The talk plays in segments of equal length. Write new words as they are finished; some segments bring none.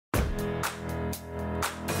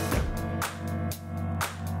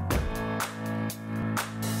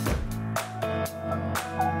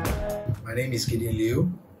My name is Gideon Liew.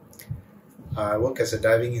 I work as a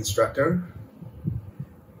diving instructor.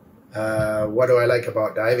 What do I like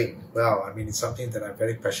about diving? Well, I mean, it's something that I'm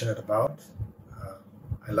very passionate about.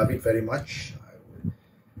 I love it very much.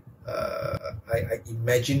 I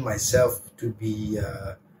imagine myself to be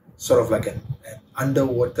sort of like an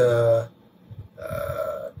underwater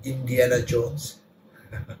Indiana Jones,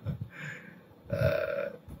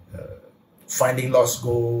 finding lost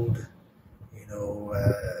gold,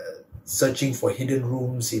 searching for hidden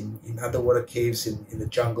rooms in underwater caves in the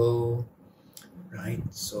jungle, right?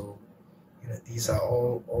 So, these are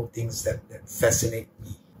all things that fascinate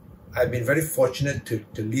me. I've been very fortunate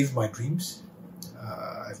to live my dreams.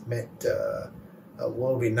 I've met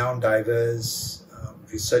world-renowned divers,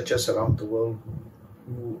 researchers around the world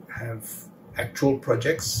who have actual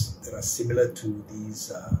projects that are similar to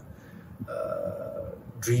these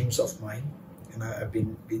dreams of mine. And I've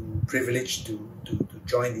been privileged to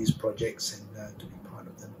join these projects and to be part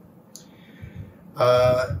of them.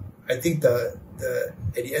 I think at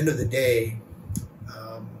the end of the day,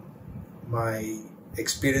 my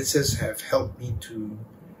experiences have helped me to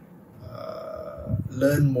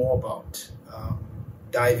learn more about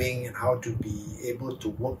diving and how to be able to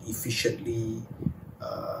work efficiently,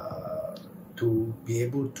 to be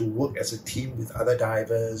able to work as a team with other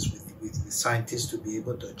divers, with scientists, to be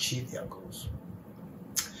able to achieve their goals.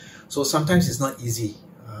 So sometimes it's not easy.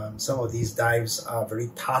 Some of these dives are very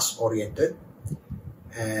task-oriented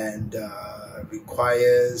and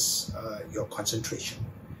requires your concentration.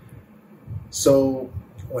 So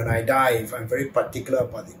when I dive, I'm very particular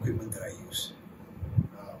about the equipment that I use.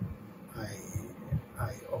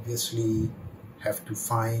 I obviously have to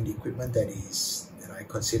find equipment that I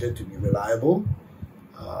consider to be reliable,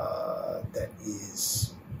 that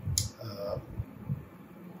is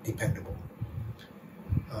dependable.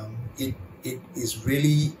 It is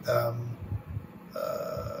really,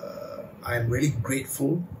 I'm really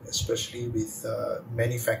grateful, especially with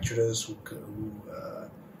manufacturers who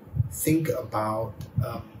think about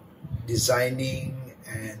designing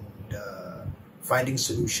and finding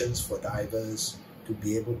solutions for divers to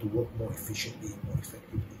be able to work more efficiently, more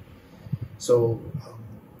effectively. So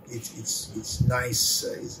it's nice.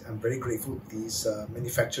 I'm very grateful to these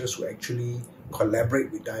manufacturers who actually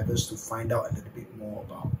collaborate with divers to find out a little bit more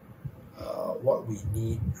about what we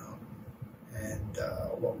need and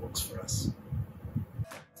what works for us.